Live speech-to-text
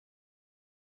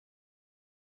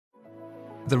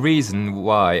The reason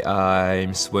why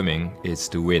I'm swimming is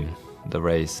to win the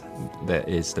race. That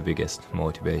is the biggest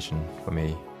motivation for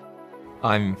me.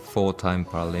 I'm 4-time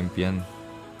Paralympian.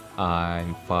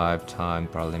 I'm 5-time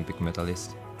Paralympic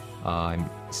medalist. I'm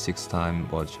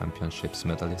 6-time World Championships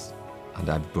medalist. And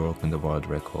I've broken the world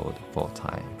record 4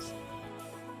 times.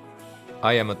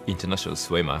 I am an international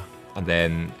swimmer, and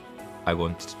then I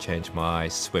wanted to change my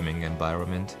swimming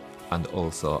environment, and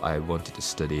also I wanted to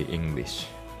study English.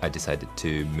 I decided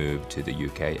to move to the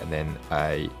UK, and then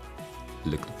I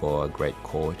looked for a great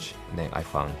coach, and then I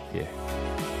found here.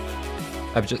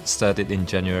 I've just started in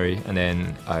January, and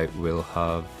then I will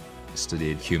have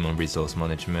studied human resource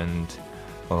management,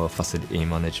 or facility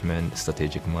management,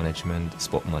 strategic management,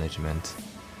 sport management,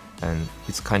 and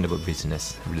it's kind of a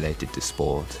business related to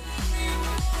sport.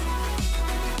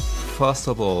 First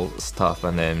of all, staff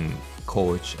and then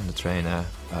coach and the trainer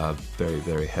are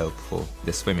very helpful.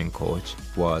 The swimming coach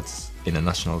was in a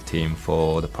national team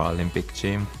for the Paralympic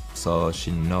team, so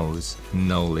she knows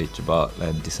knowledge about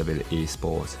disability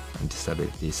sports and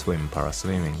disability swim,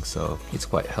 para-swimming, so it's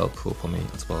quite helpful for me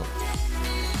as well.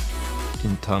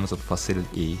 In terms of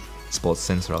facility, Sports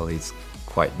Central is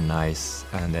quite nice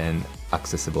and then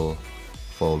accessible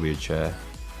for wheelchair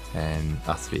and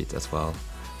athletes as well.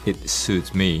 It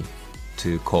suits me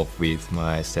to cope with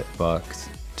my setbacks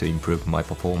to improve my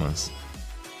performance.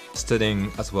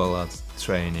 Studying as well as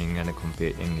training and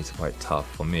competing is quite tough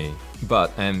for me,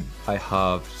 but I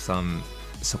have some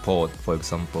support, for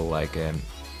example like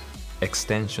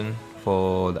extension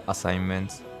for the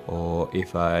assignments, or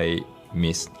if I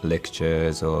miss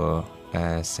lectures or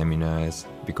seminars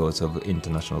because of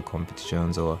international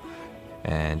competitions or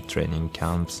training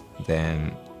camps,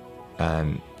 then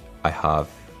I have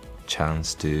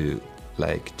chance to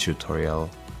like tutorial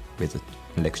with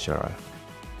a lecturer.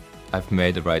 I've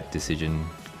made the right decision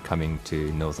coming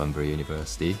to Northumbria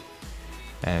University,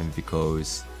 and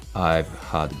because I've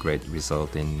had great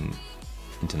result in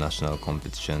international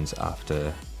competitions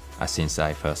since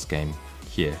I first came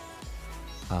here.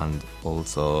 And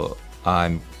also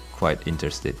I'm quite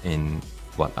interested in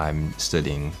what I'm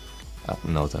studying at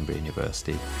Northumbria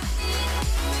University.